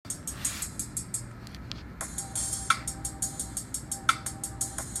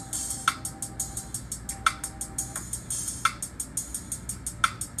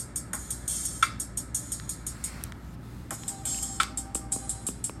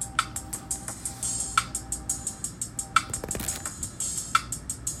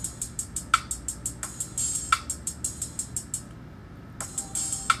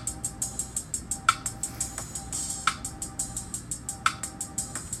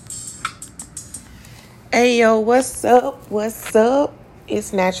Hey yo, what's up? What's up?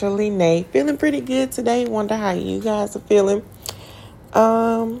 It's Naturally Nate. Feeling pretty good today. Wonder how you guys are feeling.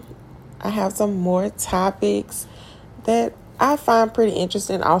 Um, I have some more topics that I find pretty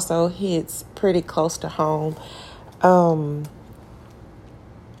interesting. Also hits pretty close to home. Um,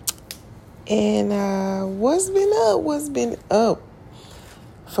 and what's been up? What's been up?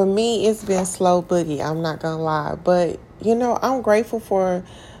 For me, it's been slow boogie. I'm not gonna lie, but I'm grateful for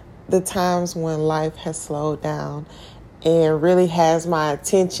the times when life has slowed down and really has my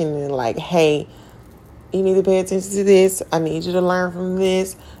attention and like, hey, you need to pay attention to this. I need you to learn from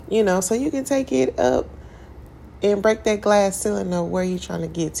this, so you can take it up and break that glass ceiling of where you're trying to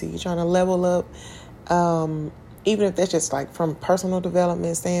get to. You're trying to level up, even if that's just like from a personal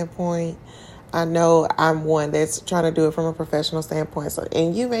development standpoint. I know I'm one that's trying to do it from a professional standpoint. So,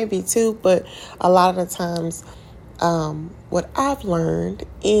 and you may be too, but a lot of the times, what I've learned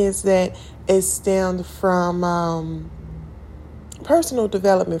is that it stemmed from personal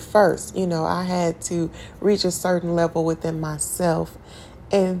development first. I had to reach a certain level within myself,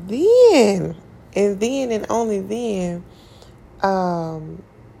 and only then,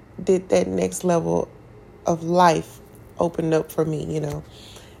 did that next level of life open up for me.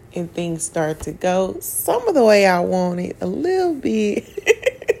 And things start to go some of the way I want it, a little bit,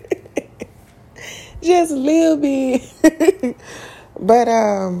 just a little bit. But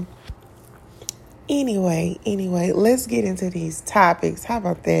anyway, let's get into these topics. How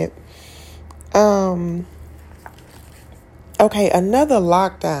about that? Okay, another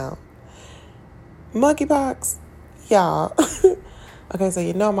lockdown. Monkeypox, y'all. Okay, so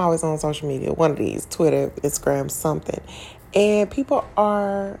I'm always on social media, one of these, Twitter, Instagram, something. And people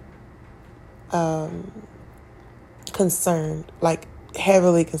are concerned, like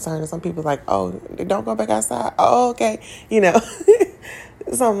heavily concerned. And some people like, oh, don't go back outside. Oh, okay.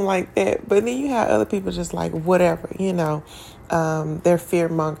 Something like that. But then you have other people just like, whatever, they're fear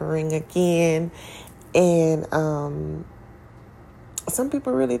mongering again. And some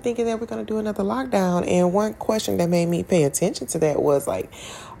people really thinking that we're going to do another lockdown. And one question that made me pay attention to that was like,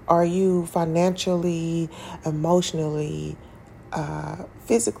 are you financially, emotionally,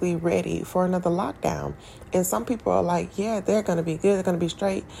 physically ready for another lockdown? And some people are like, yeah, they're going to be good. They're going to be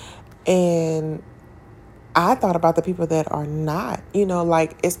straight. And I thought about the people that are not,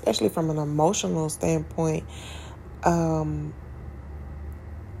 like, especially from an emotional standpoint,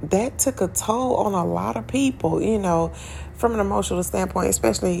 that took a toll on a lot of people, from an emotional standpoint,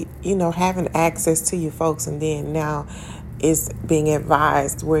 especially, having access to your folks. And then now it's being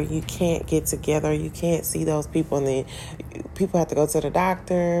advised where you can't get together, you can't see those people. And then people have to go to the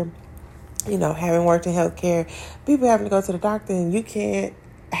doctor, having worked in healthcare, people having to go to the doctor, and you can't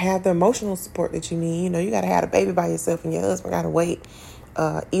have the emotional support that you need. You got to have a baby by yourself, and your husband got to wait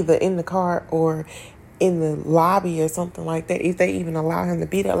either in the car or in the lobby or something like that, if they even allow him to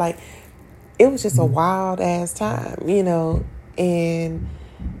be there. Like, it was just a wild ass time, and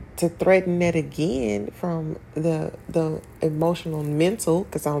to threaten that again from the emotional, mental,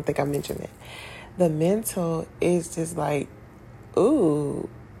 because I don't think I mentioned that. The mental is just like, ooh,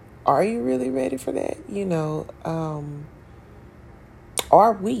 are you really ready for that?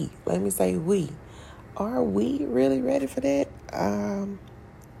 Are we? Let me say we. Are we really ready for that? I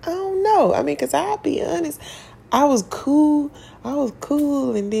don't know. I mean, because I'll be honest, I was cool,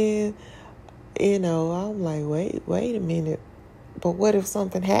 and then, I'm like, wait a minute. But what if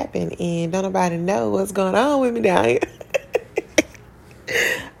something happened and don't nobody know what's going on with me down here?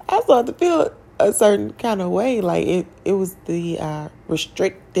 I started to feel a certain kind of way. Like it was the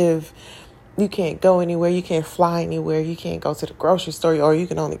restrictive. You can't go anywhere. You can't fly anywhere. You can't go to the grocery store, or you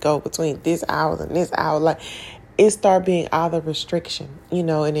can only go between this hour and this hour. Like, it started being out of restriction,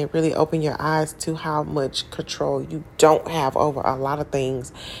 and it really opened your eyes to how much control you don't have over a lot of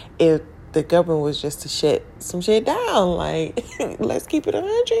things. If the government was just to shut some shit down, like, let's keep it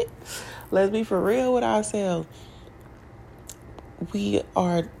 100. Let's be for real with ourselves. We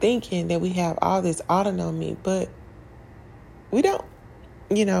are thinking that we have all this autonomy, but we don't,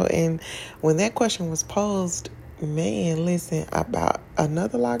 and when that question was posed, man, listen, about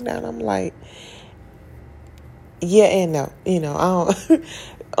another lockdown, I'm like, yeah and no, I don't,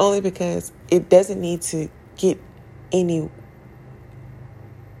 only because it doesn't need to get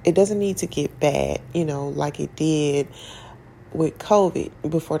bad, like it did with COVID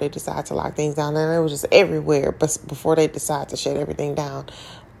before they decided to lock things down. And it was just everywhere, but before they decided to shut everything down.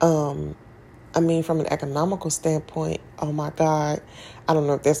 I mean, from an economical standpoint, oh my God, I don't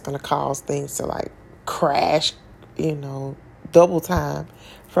know if that's going to cause things to like crash, double time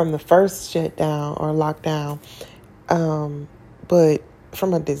from the first shutdown or lockdown. But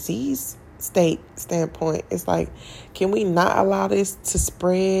from a disease state standpoint. It's like, can we not allow this to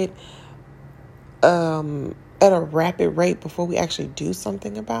spread at a rapid rate before we actually do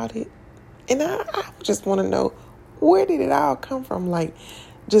something about it? And I just want to know, where did it all come from? Like,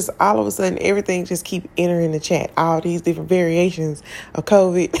 just all of a sudden, everything just keep entering the chat. All these different variations of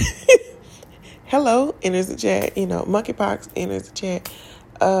COVID. Hello, enters the chat. Monkeypox enters the chat.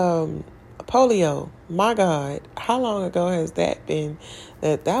 Polio. My God, how long ago has that been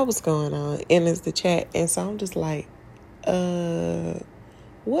that was going on? Enters the chat. And so I'm just like,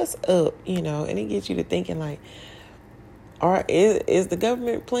 what's up? And it gets you to thinking like, is the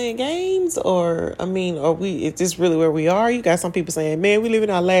government playing games, or is this really where we are? You got some people saying, man, we live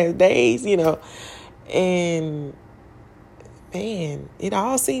in our last days, and man, it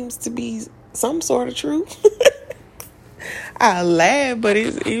all seems to be some sort of truth. I laugh, but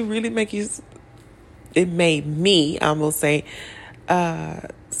it really it made me, I'm gonna say,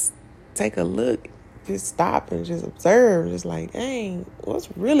 take a look, just stop and just observe, just like, dang, what's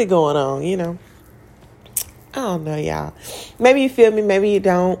really going on, I don't know, y'all. Maybe you feel me, maybe you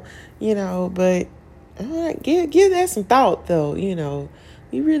don't, but give that some thought, though,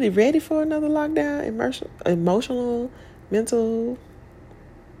 You really ready for another lockdown? Emotional, mental,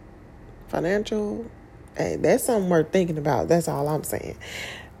 financial? Hey, that's something worth thinking about. That's all I'm saying.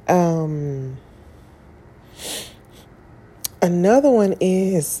 Another one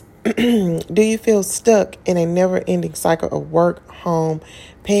is, do you feel stuck in a never-ending cycle of work, home,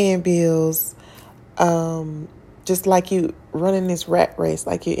 paying bills, just like you running this rat race,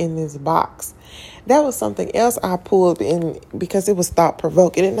 like you're in this box? That was something else I pulled in because it was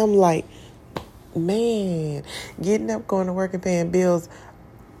thought-provoking. And I'm like, man, getting up, going to work, and paying bills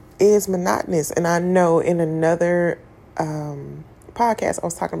is monotonous. And I know in another podcast I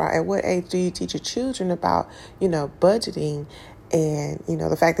was talking about, at what age do you teach your children about, budgeting, and,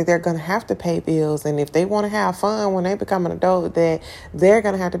 the fact that they're going to have to pay bills. And if they want to have fun when they become an adult, that they're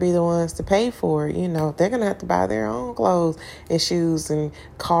going to have to be the ones to pay for it. They're going to have to buy their own clothes and shoes and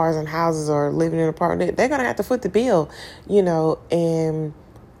cars and houses, or living in an apartment. They're going to have to foot the bill, and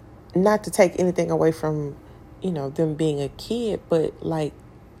not to take anything away from, them being a kid, but like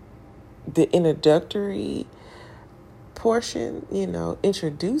the introductory portion,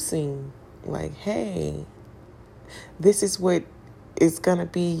 introducing like, hey, this is what is going to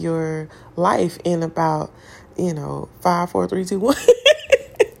be your life in about, 5, 4, 3, 2, 1.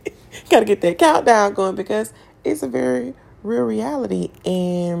 Got to get that countdown going, because it's a very real reality.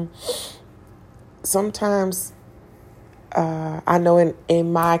 And sometimes I know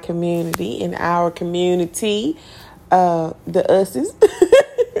in my community, in our community, the us's,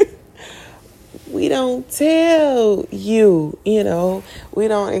 we don't tell you, we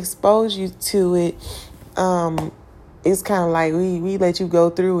don't expose you to it. It's kind of like we let you go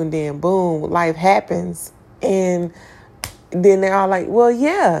through, and then boom, life happens. And then they're all like, well,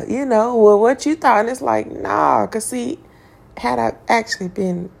 yeah, well, what you thought? And it's like, nah, because see, had I actually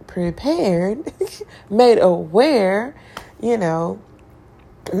been prepared, made aware, not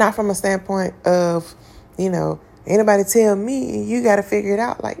from a standpoint of, anybody tell me, you got to figure it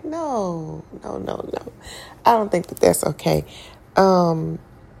out. Like, no. I don't think that that's okay. But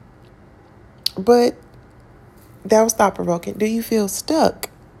that was thought-provoking. Do you feel stuck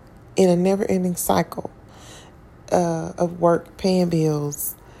in a never-ending cycle of work, paying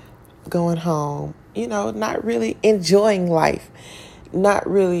bills, going home, not really enjoying life, not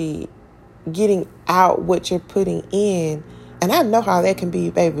really getting out what you're putting in? And I know how that can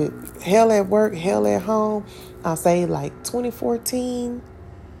be, baby. Hell at work, hell at home. I'll say like 2014.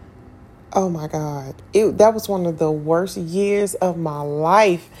 Oh my God. That was one of the worst years of my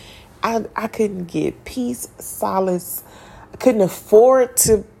life. I couldn't get peace, solace. I couldn't afford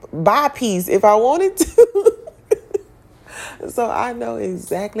to buy peace if I wanted to. So I know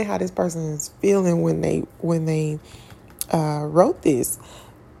exactly how this person is feeling when they wrote this.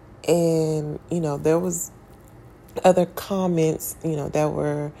 And, there was other comments, that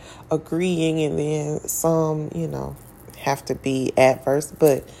were agreeing, and then some, have to be adverse.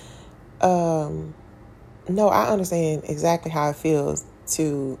 But no, I understand exactly how it feels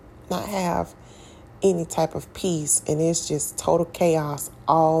to not have any type of peace, and it's just total chaos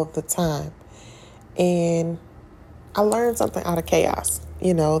all the time. And I learned something out of chaos.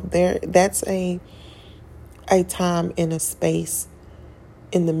 That's a time in a space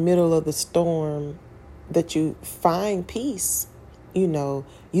in the middle of the storm that you find peace. You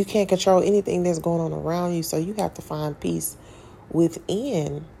can't control anything that's going on around you, so you have to find peace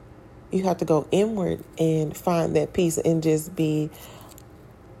within. You have to go inward and find that peace, and just be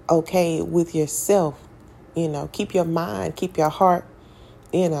okay with yourself. Keep your mind, keep your heart,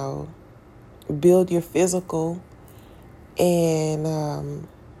 build your physical, and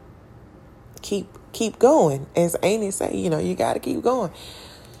keep going. As Amy say, you got to keep going.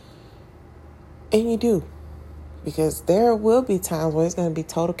 And you do. Because there will be times where it's going to be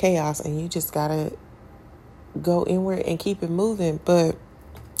total chaos and you just got to go inward and keep it moving. But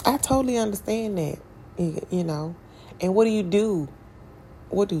I totally understand that, And what do you do?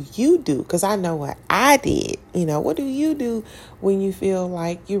 What do you do? Because I know what I did. What do you do when you feel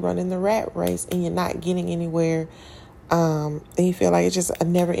like you're running the rat race and you're not getting anywhere, and you feel like it's just a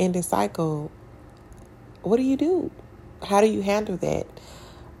never-ending cycle? What do you do? How do you handle that?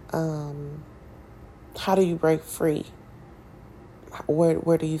 How do you break free?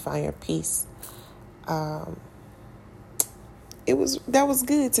 Where do you find your peace? That was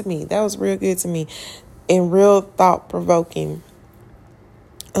good to me. That was real good to me, and real thought provoking.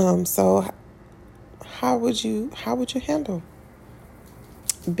 So how would you handle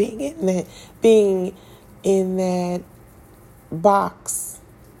being in that box,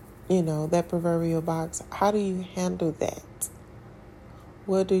 that proverbial box? How do you handle that?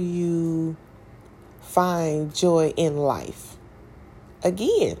 Where do you find joy in life?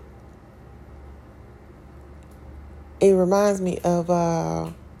 Again, it reminds me of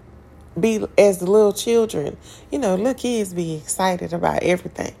be as the little children. Little kids be excited about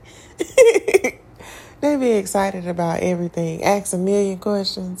everything. They be excited about everything. Ask a million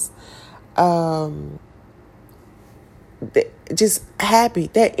questions. Just happy.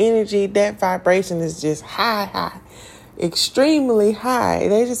 That energy, that vibration is just high, extremely high.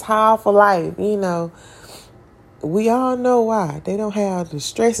 They just high for life. We all know why. They don't have the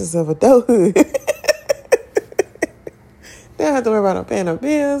stresses of adulthood. They don't have to worry about no paying no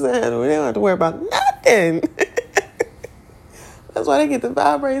bills. They don't have to worry about nothing. That's why they get the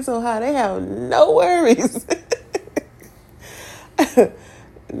vibrate so high. They have no worries.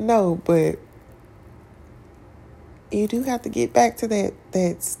 No, but you do have to get back to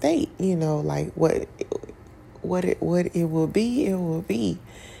that state. Like what it will be, it will be.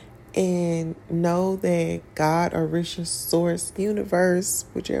 And know that God or Risha, source, universe,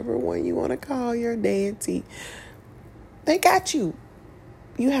 whichever one you want to call your deity, they got you.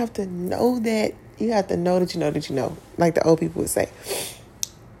 You have to know that. You have to know that you know that you know. Like the old people would say.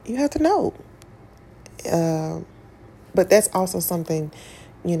 You have to know. But that's also something,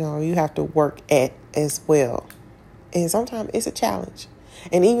 you have to work at as well. And sometimes it's a challenge.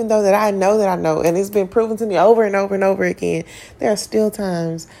 And even though that I know, and it's been proven to me over and over and over again, there are still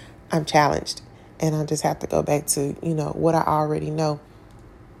times I'm challenged. And I just have to go back to, what I already know.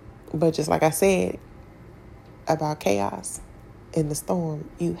 But just like I said about chaos in the storm,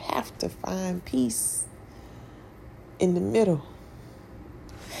 you have to find peace in the middle.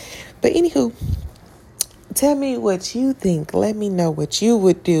 But anywho, tell me what you think. Let me know what you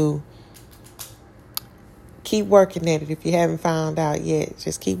would do. Keep working at it. If you haven't found out yet,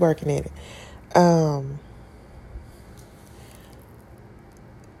 just keep working at it.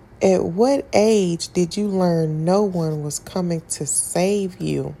 At what age did you learn no one was coming to save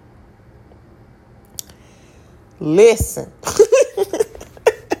you? Listen.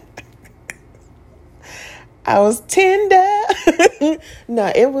 I was tender.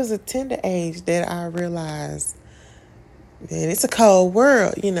 No, it was a tender age that I realized that it's a cold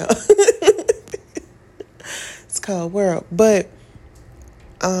world, It's a cold world. But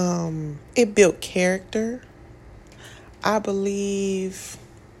it built character. I believe,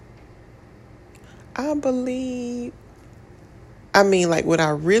 like what I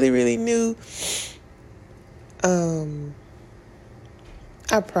really, really knew,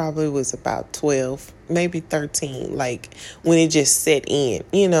 I probably was about 12, maybe 13, like when it just set in.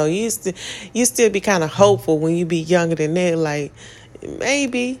 You still be kind of hopeful when you be younger than that, like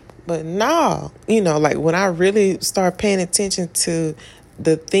maybe, but nah. Like when I really start paying attention to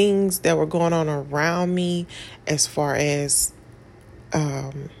the things that were going on around me as far as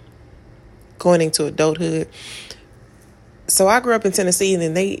going into adulthood. So I grew up in Tennessee, and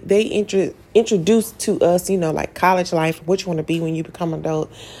then they introduced to us, like college life, what you want to be when you become an adult,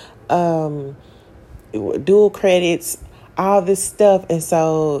 dual credits, all this stuff. And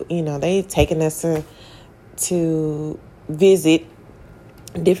so, they taking us to visit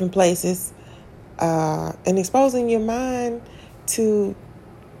different places, and exposing your mind to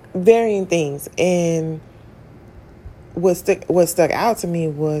varying things. And what stuck out to me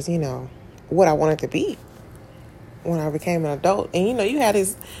was, what I wanted to be when I became an adult. And you had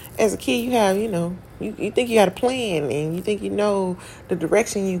this, as a kid, you have, you think you got a plan, and you think the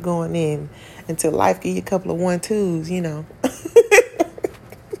direction you're going in, until life give you a couple of 1-2s.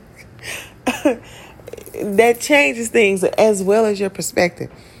 That changes things, as well as your perspective.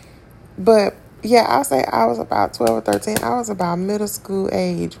 But yeah, I'll say I was about 12 or 13. I was about middle school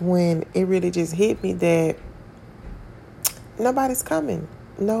age when it really just hit me that nobody's coming.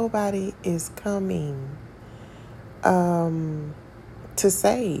 Nobody is coming to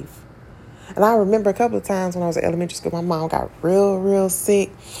save. And I remember a couple of times when I was in elementary school, my mom got real, real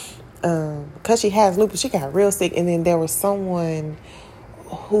sick. Because she has lupus, she got real sick. And then there was someone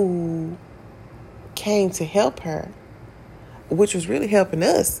who came to help her, which was really helping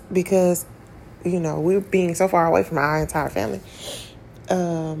us because, we were being so far away from our entire family.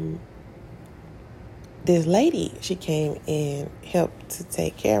 This lady, she came and helped to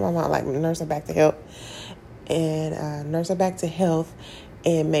take care of my mom, like nurse her back to health. And nurse her back to health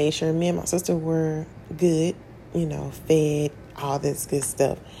and made sure me and my sister were good, fed, all this good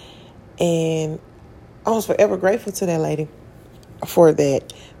stuff. And I was forever grateful to that lady for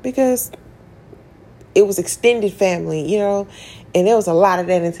that because it was extended family, and there was a lot of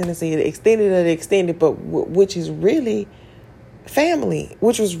that in Tennessee, the extended of the extended, but which is really family,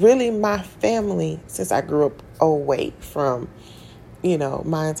 which was really my family since I grew up away from,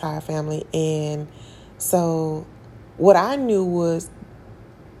 my entire family. And so what I knew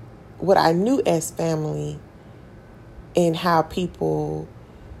as family and how people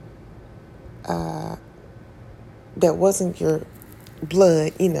that wasn't your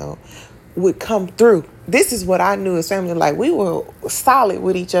blood, would come through. This is what I knew as family. Like, we were solid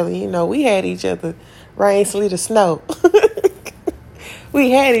with each other. We had each other rain, sleet, or snow.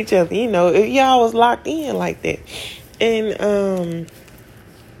 We had each other, y'all was locked in like that. And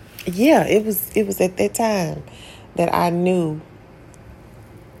yeah, it was at that time that I knew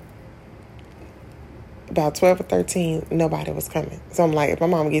about 12 or 13, nobody was coming. So I'm like, if my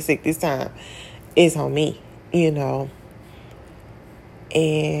mama gets sick this time, it's on me,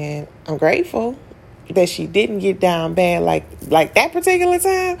 And I'm grateful that she didn't get down bad like that particular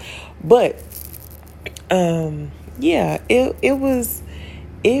time. But yeah, it was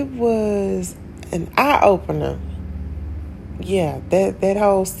an eye opener. Yeah, that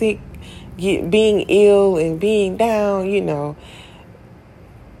whole sick, being ill and being down,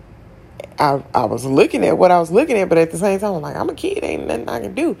 I was looking at what I was looking at, but at the same time, I'm like, I'm a kid, ain't nothing I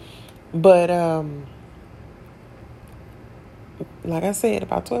can do. But like I said,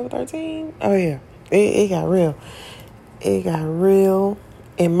 about 12 or 13, oh yeah, it got real. It got real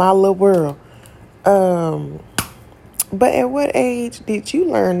in my little world. But at what age did you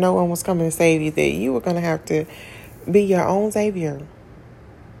learn no one was coming to save you, that you were going to have to be your own savior?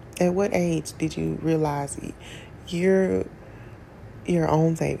 At what age did you realize you're your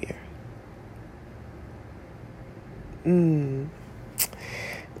own savior? A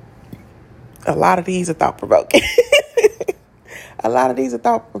lot of these are thought-provoking. A lot of these are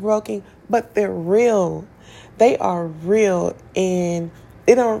thought-provoking, but they're real. They are real, and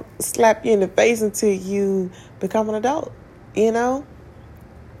they don't slap you in the face until you become an adult, and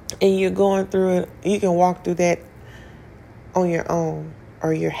you're going through it. You can walk through that on your own,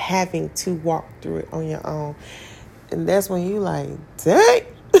 or you're having to walk through it on your own. And that's when you like, dang.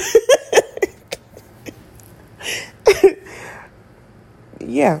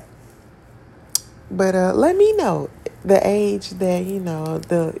 Yeah. But let me know the age that,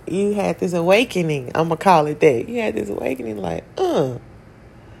 you had this awakening. I'm going to call it that. You had this awakening like,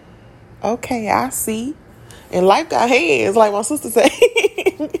 okay, I see. And life got hands, like my sister say.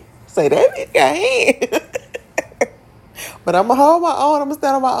 Say that bitch got hands. But I'm going to hold my own. I'm going to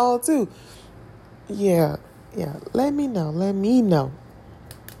stand on my own too. Yeah. Let me know.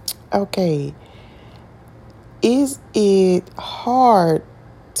 Okay. Is it hard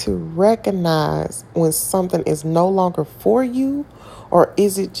to recognize when something is no longer for you, or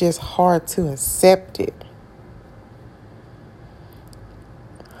is it just hard to accept it?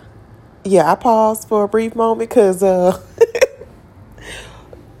 Yeah, I paused for a brief moment because,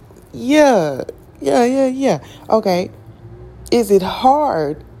 yeah. Okay. Is it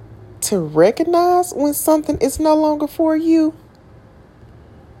hard to recognize when something is no longer for you,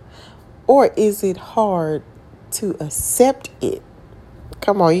 or is it hard to accept it?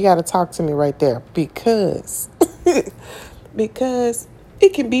 Come on, you got to talk to me right there, because it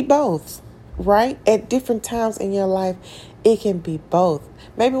can be both, right? At different times in your life, it can be both.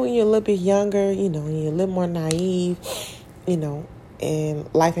 Maybe when you're a little bit younger, when you're a little more naive, and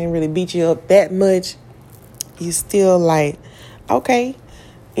life ain't really beat you up that much, you still like, okay,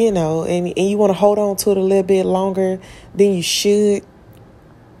 and you want to hold on to it a little bit longer than you should.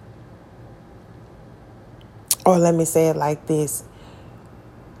 Or let me say it like this.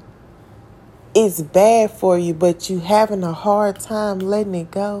 It's bad for you, but you having a hard time letting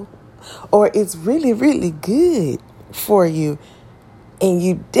it go. Or it's really, really good for you, And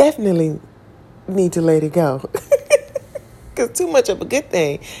you definitely need to let it go. Because too much of a good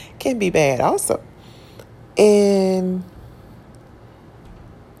thing can be bad also. And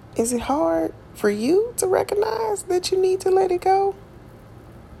is it hard for you to recognize that you need to let it go?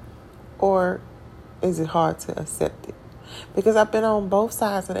 Or is it hard to accept it? Because I've been on both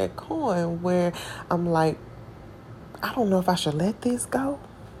sides of that coin where I'm like, I don't know if I should let this go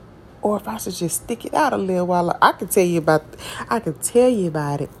or if I should just stick it out a little while. I can tell you about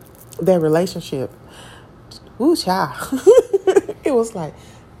it. That relationship. Woo, child. It was like,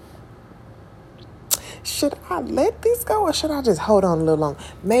 should I let this go or should I just hold on a little longer?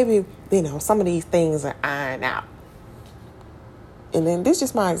 Maybe, some of these things are ironed out. And then this is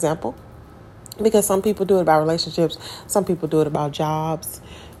just my example. Because some people do it about relationships. Some people do it about jobs.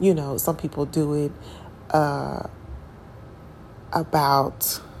 Some people do it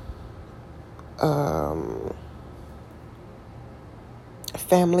about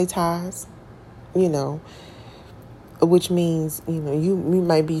family ties, which means, you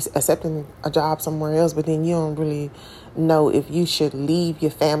might be accepting a job somewhere else, but then you don't really know if you should leave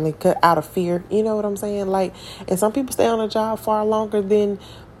your family out of fear. You know what I'm saying? Like, and some people stay on a job far longer than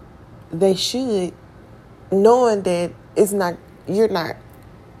they should, knowing that you're not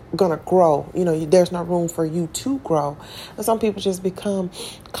gonna grow. There's no room for you to grow. And some people just become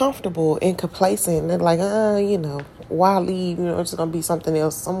comfortable and complacent. They're like, why leave? It's gonna be something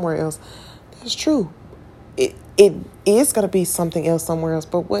else somewhere else. That's true. It is gonna be something else somewhere else.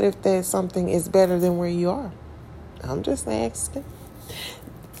 But what if that something is better than where you are? I'm just asking.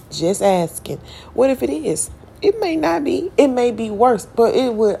 Just asking. What if it is? It may not be. It may be worse. But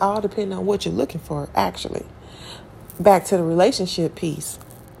it would all depend on what you're looking for, actually. Back to the relationship piece.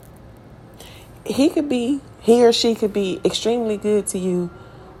 He or she could be extremely good to you,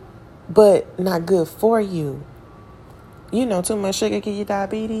 but not good for you. Too much sugar give you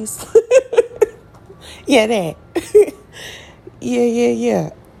diabetes. Yeah, that.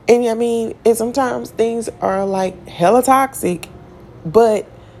 Yeah. And and sometimes things are like hella toxic, but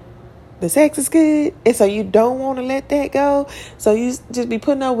the sex is good. And so you don't want to let that go. So you just be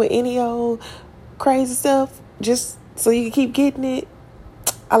putting up with any old crazy stuff just so you can keep getting it.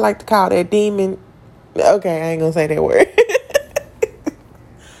 I like to call that demon. Okay, I ain't gonna say that word.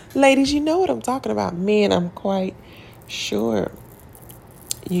 Ladies, you know what I'm talking about. Men, I'm quite sure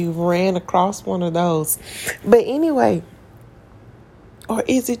you ran across one of those. But anyway, or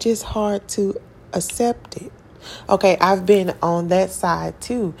is it just hard to accept it? Okay, I've been on that side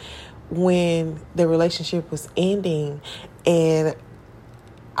too when the relationship was ending and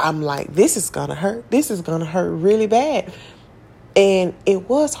I'm like, this is gonna hurt. This is gonna hurt really bad. And it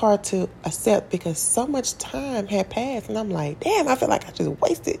was hard to accept because so much time had passed. And I'm like, damn, I feel like I just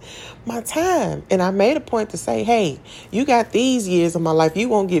wasted my time. And I made a point to say, hey, you got these years of my life. You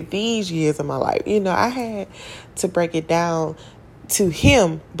won't get these years of my life. I had to break it down to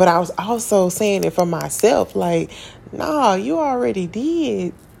him. But I was also saying it for myself. Like, nah, you already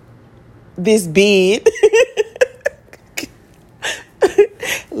did this bid.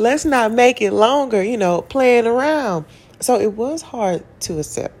 Let's not make it longer, playing around. So it was hard to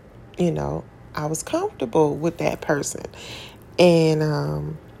accept, I was comfortable with that person.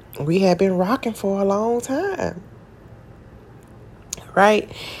 And we had been rocking for a long time.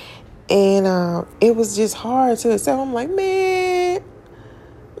 Right? And it was just hard to accept. I'm like, man.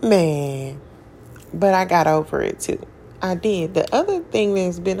 But I got over it too. I did. The other thing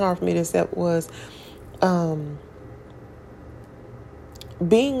that's been hard for me to accept was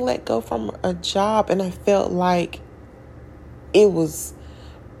being let go from a job. And I felt like it was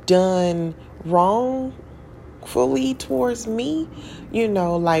done wrongfully towards me.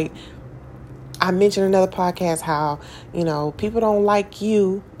 Like I mentioned in another podcast how, people don't like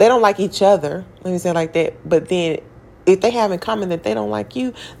you. They don't like each other. Let me say it like that. But then if they have in common that they don't like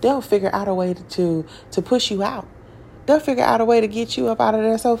you, they'll figure out a way to push you out. They'll figure out a way to get you up out of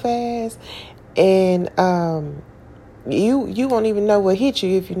there so fast. And you won't even know what hit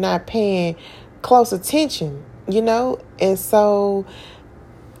you if you're not paying close attention. And so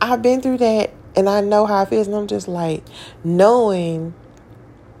I've been through that and I know how it feels. And I'm just like knowing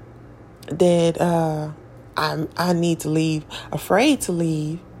that I need to leave, afraid to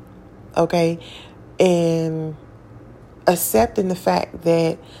leave. Okay. And accepting the fact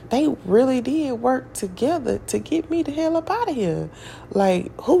that they really did work together to get me the hell up out of here.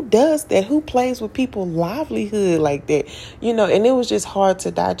 Like, who does that? Who plays with people's livelihood like that? And it was just hard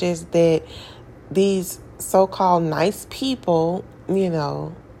to digest that these so-called nice people,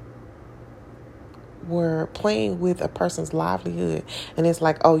 were playing with a person's livelihood. And it's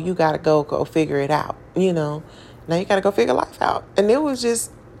like, oh, you got to go figure it out, And Now you got to go figure life out. And it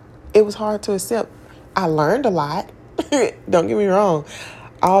was hard to accept. I learned a lot. Don't get me wrong.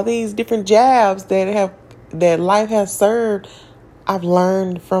 All these different jabs that life has served, I've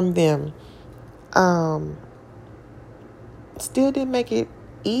learned from them. Still didn't make it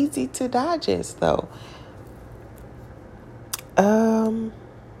easy to digest though.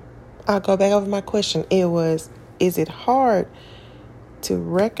 I'll go back over my question. It was, is it hard to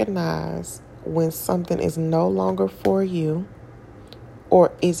recognize when something is no longer for you,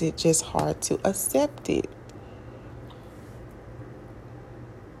 or is it just hard to accept it?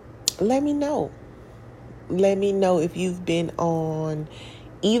 Let me know. Let me know if you've been on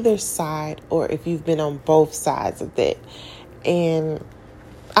either side or if you've been on both sides of that. And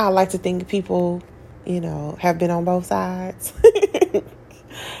I like to think people, have been on both sides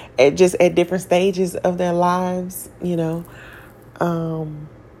at different stages of their lives,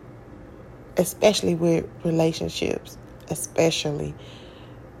 especially with relationships, especially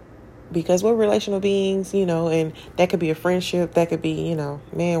because we're relational beings, and that could be a friendship, that could be,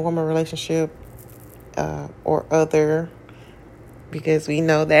 man-woman relationship, or other, because we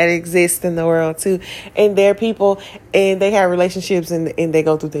know that exists in the world too. And there are people and they have relationships and they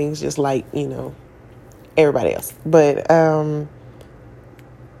go through things just like, everybody else. But,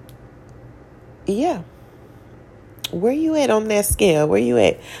 yeah. Where you at on that scale? Where you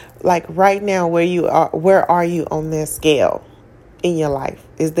at? Like right now, where are you on that scale in your life?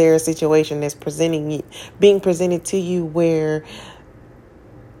 Is there a situation that's being presented to you where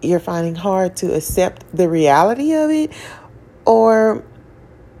you're finding hard to accept the reality of it, or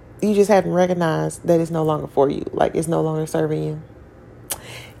you just haven't recognized that it's no longer for you, like it's no longer serving you?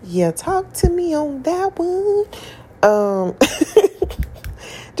 Yeah, talk to me on that one.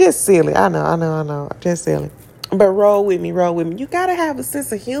 Just silly. I know. Just silly. But roll with me. You gotta have a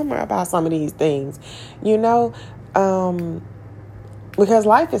sense of humor about some of these things, because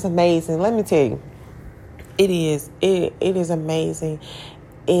life is amazing. Let me tell you, it is. It is amazing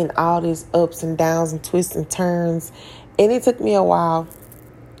in all these ups and downs and twists and turns. And it took me a while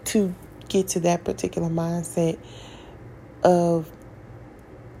to get to that particular mindset of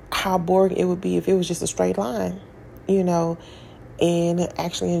how boring it would be if it was just a straight line, and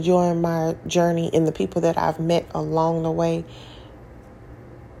actually enjoying my journey and the people that I've met along the way.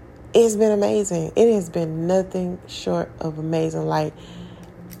 It's been amazing. It has been nothing short of amazing. Like,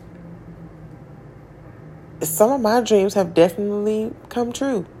 some of my dreams have definitely come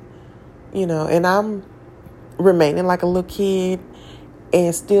true, and I'm remaining like a little kid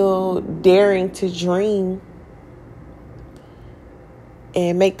and still daring to dream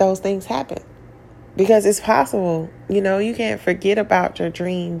and make those things happen, because it's possible. You can't forget about your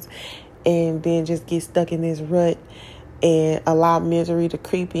dreams and then just get stuck in this rut and allow misery to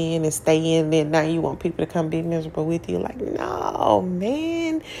creep in and stay in. And now you want people to come be miserable with you. Like, no,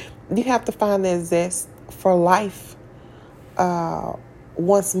 man. You have to find that zest for life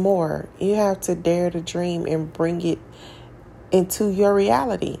once more. You have to dare to dream and bring it into your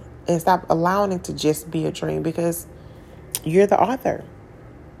reality and stop allowing it to just be a dream, because you're the author.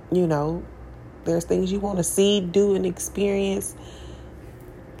 There's things you want to see, do, and experience.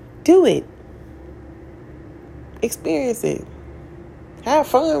 Do it. Experience it. Have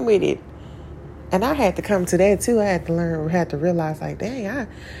fun with it. And I had to come to that too. I had to realize, like, dang,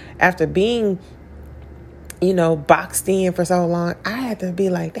 after being, boxed in for so long, I had to be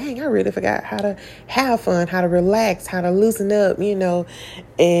like, dang, I really forgot how to have fun, how to relax, how to loosen up,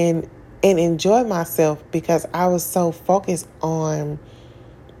 and enjoy myself, because I was so focused on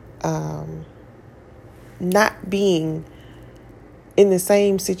not being in the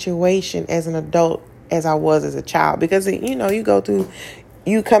same situation as an adult as I was as a child. Because, you go through,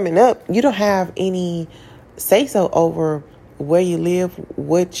 you coming up, you don't have any say so over where you live,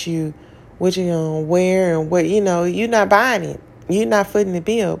 what you gonna wear, and what, you're not buying it. You're not footing the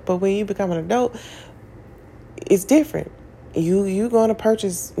bill. But when you become an adult, it's different. You going to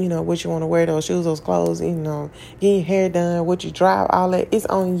purchase, what you want to wear, those shoes, those clothes, getting your hair done, what you drive, all that. It's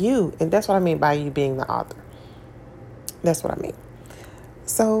on you. And that's what I mean by you being the author. That's what I mean.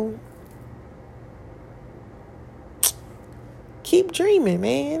 So keep dreaming,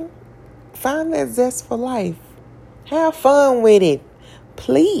 man. Find that zest for life. Have fun with it.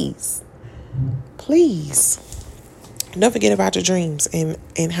 Please. Don't forget about your dreams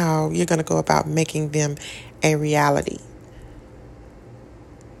and how you're going to go about making them a reality.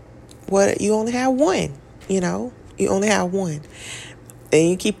 You only have one, you only have one. And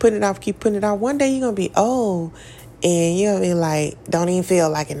you keep putting it off. One day you're going to be old and you're going to be like, don't even feel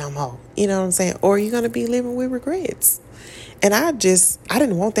like it no more. You know what I'm saying? Or you're going to be living with regrets. And I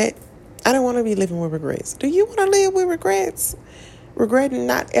didn't want that. I don't want to be living with regrets. Do you want to live with regrets? Regretting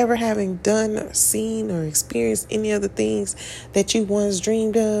not ever having done, or seen, or experienced any of the things that you once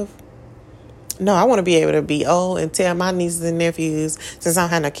dreamed of? No, I want to be able to be old and tell my nieces and nephews, since I don't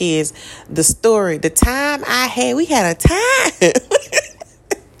have no kids, the story, the time I had. We had a time.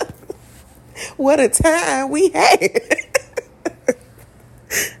 What a time we had.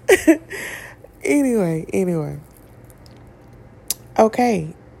 Anyway.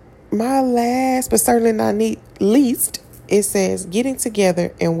 Okay. My last, but certainly not least, it says getting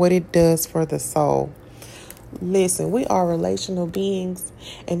together and what it does for the soul. Listen, we are relational beings,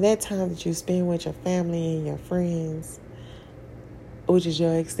 and that time that you spend with your family and your friends, which is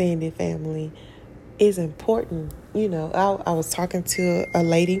your extended family, is important. You know, I was talking to a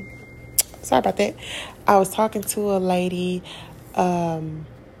lady. Sorry about that. I was talking to a lady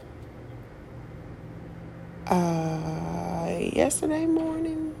yesterday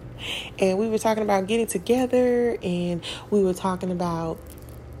morning, and we were talking about getting together, and we were talking about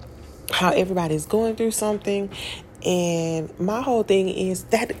how everybody's going through something. And my whole thing is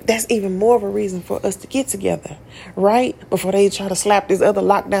that's even more of a reason for us to get together, right? Before they try to slap this other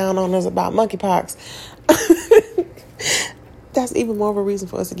lockdown on us about monkeypox. That's even more of a reason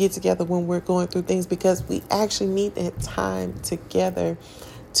for us to get together when we're going through things, because we actually need that time together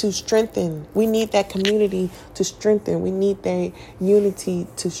to strengthen. We need that community to strengthen. We need that unity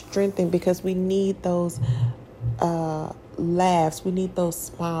to strengthen, because we need those laughs. We need those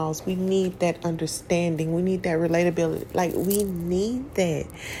smiles. We need that understanding. We need that relatability. Like, we need that.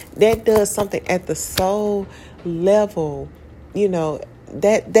 That does something at the soul level. You know,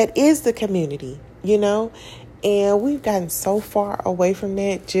 that is the community, you know. And we've gotten so far away from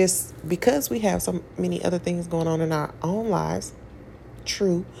that just because we have so many other things going on in our own lives.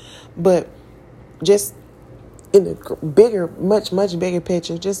 True. But just in the bigger, much bigger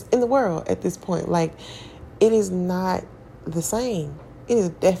picture, just in the world at this point, like, it is not the same. It is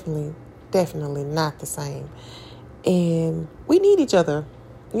definitely not the same. And we need each other.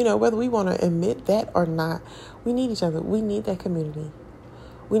 You know, whether we want to admit that or not, we need each other. We need that community.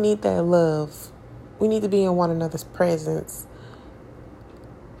 We need that love. We need to be in one another's presence,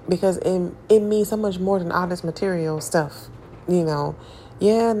 because it means so much more than all this material stuff. You know,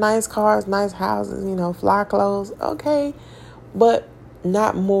 yeah, nice cars, nice houses, you know, fly clothes. Okay. But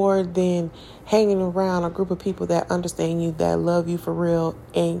not more than hanging around a group of people that understand you, that love you for real,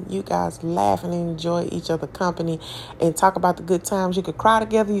 and you guys laugh and enjoy each other's company and talk about the good times. You could cry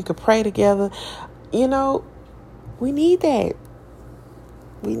together, you could pray together. You know, we need that.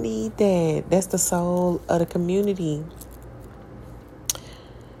 We need that. That's the soul of the community.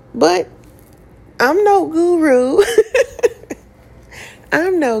 But I'm no guru.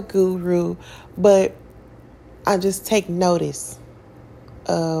 I'm no guru, but I just take notice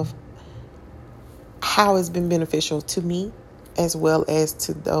of how it's been beneficial to me, as well as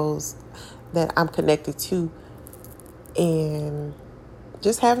to those that I'm connected to. And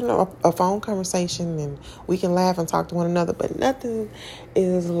just having a phone conversation, and we can laugh and talk to one another, but nothing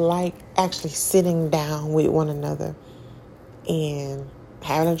is like actually sitting down with one another and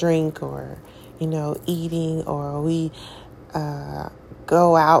having a drink, or, you know, eating, or we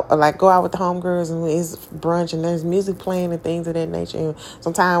go out with the homegirls and it's brunch and there's music playing and things of that nature. And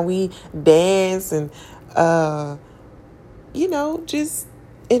sometimes we dance and, you know, just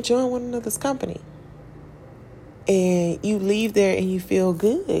enjoying one another's company. And you leave there and you feel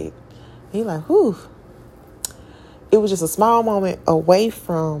good. And you're like, whew. It was just a small moment away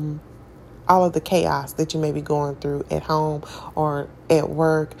from all of the chaos that you may be going through at home or at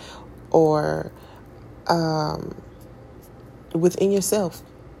work, or within yourself.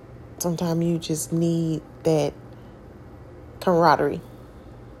 Sometimes you just need that camaraderie.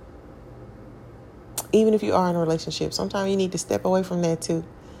 Even if you are in a relationship, sometimes you need to step away from that too,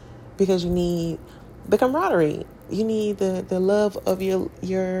 because you need the camaraderie. You need the love of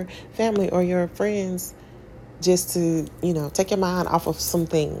your family or your friends, just to, you know, take your mind off of some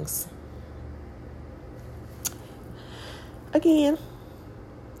things. Again,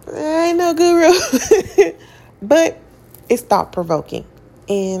 I ain't no guru, but it's thought provoking.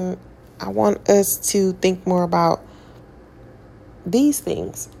 And I want us to think more about these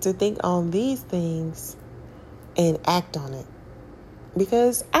things, to think on these things and act on it.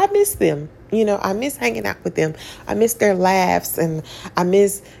 Because I miss them. You know, I miss hanging out with them. I miss their laughs, and I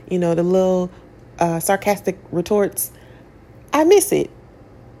miss, you know, the little sarcastic retorts. I miss it.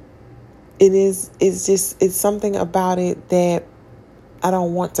 It's something about it that I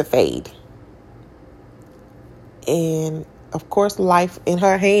don't want to fade. And of course, life in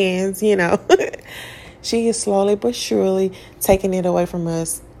her hands, you know, she is slowly but surely taking it away from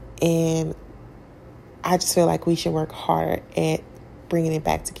us. And I just feel like we should work harder at bringing it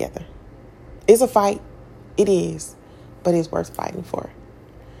back together. It's a fight. It is. But it's worth fighting for.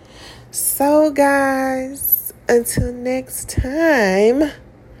 So, guys, until next time, I'll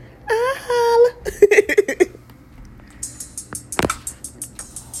holla.